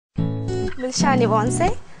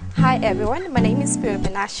Mulshani. Hi everyone, my name is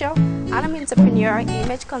Sphiwe-Benasho and I'm an entrepreneur,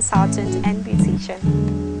 image consultant and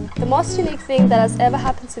beautician. The most unique thing that has ever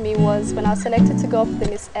happened to me was when I was selected to go for the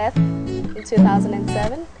Miss Earth in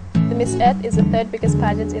 2007. The Miss Earth is the third biggest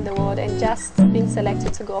pageant in the world, and just being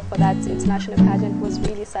selected to go for that international pageant was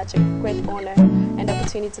really such a great honor and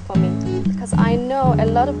opportunity for me, because I know a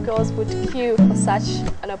lot of girls would queue for such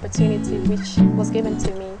an opportunity which was given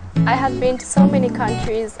to me. I have been to so many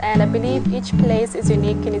countries and I believe each place is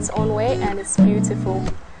unique in its own way and it's beautiful.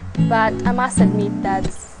 But I must admit that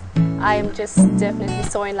I am just definitely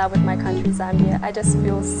so in love with my country, Zambia. I just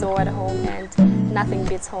feel so at home and nothing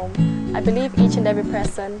beats home. I believe each and every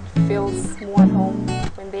person feels more at home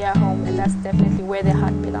when they are home, and that's definitely where their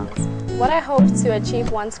heart belongs. What I hope to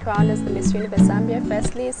achieve once crowned as the Miss Universe Zambia,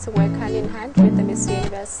 firstly, is to work hand in hand with the Miss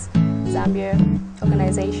Universe Zambia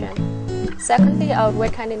organization. Secondly, I would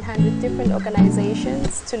work hand in hand with different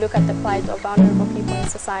organizations to look at the plight of vulnerable people in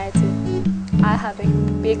society. I have a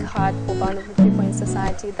big heart for vulnerable people in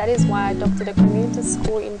society. That is why I adopted a community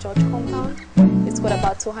school in George Compound. It's got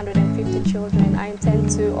about 250 children. I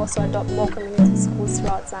intend to also adopt more community schools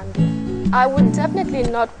throughout Zambia. I would definitely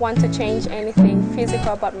not want to change anything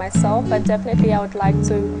physical about myself, but definitely I would like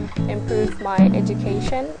to improve my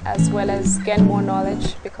education as well as gain more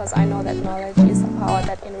knowledge, because I know that knowledge is the power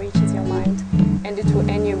that enriches your mind and it will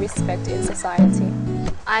earn you respect in society.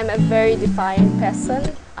 I'm a very defiant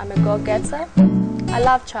person. I'm a go-getter. I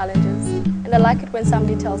love challenges, and I like it when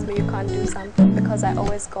somebody tells me you can't do something, because I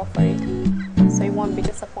always go for it. So you won't be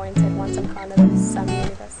disappointed once I'm crowned as Miss Zambia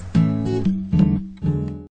Universe.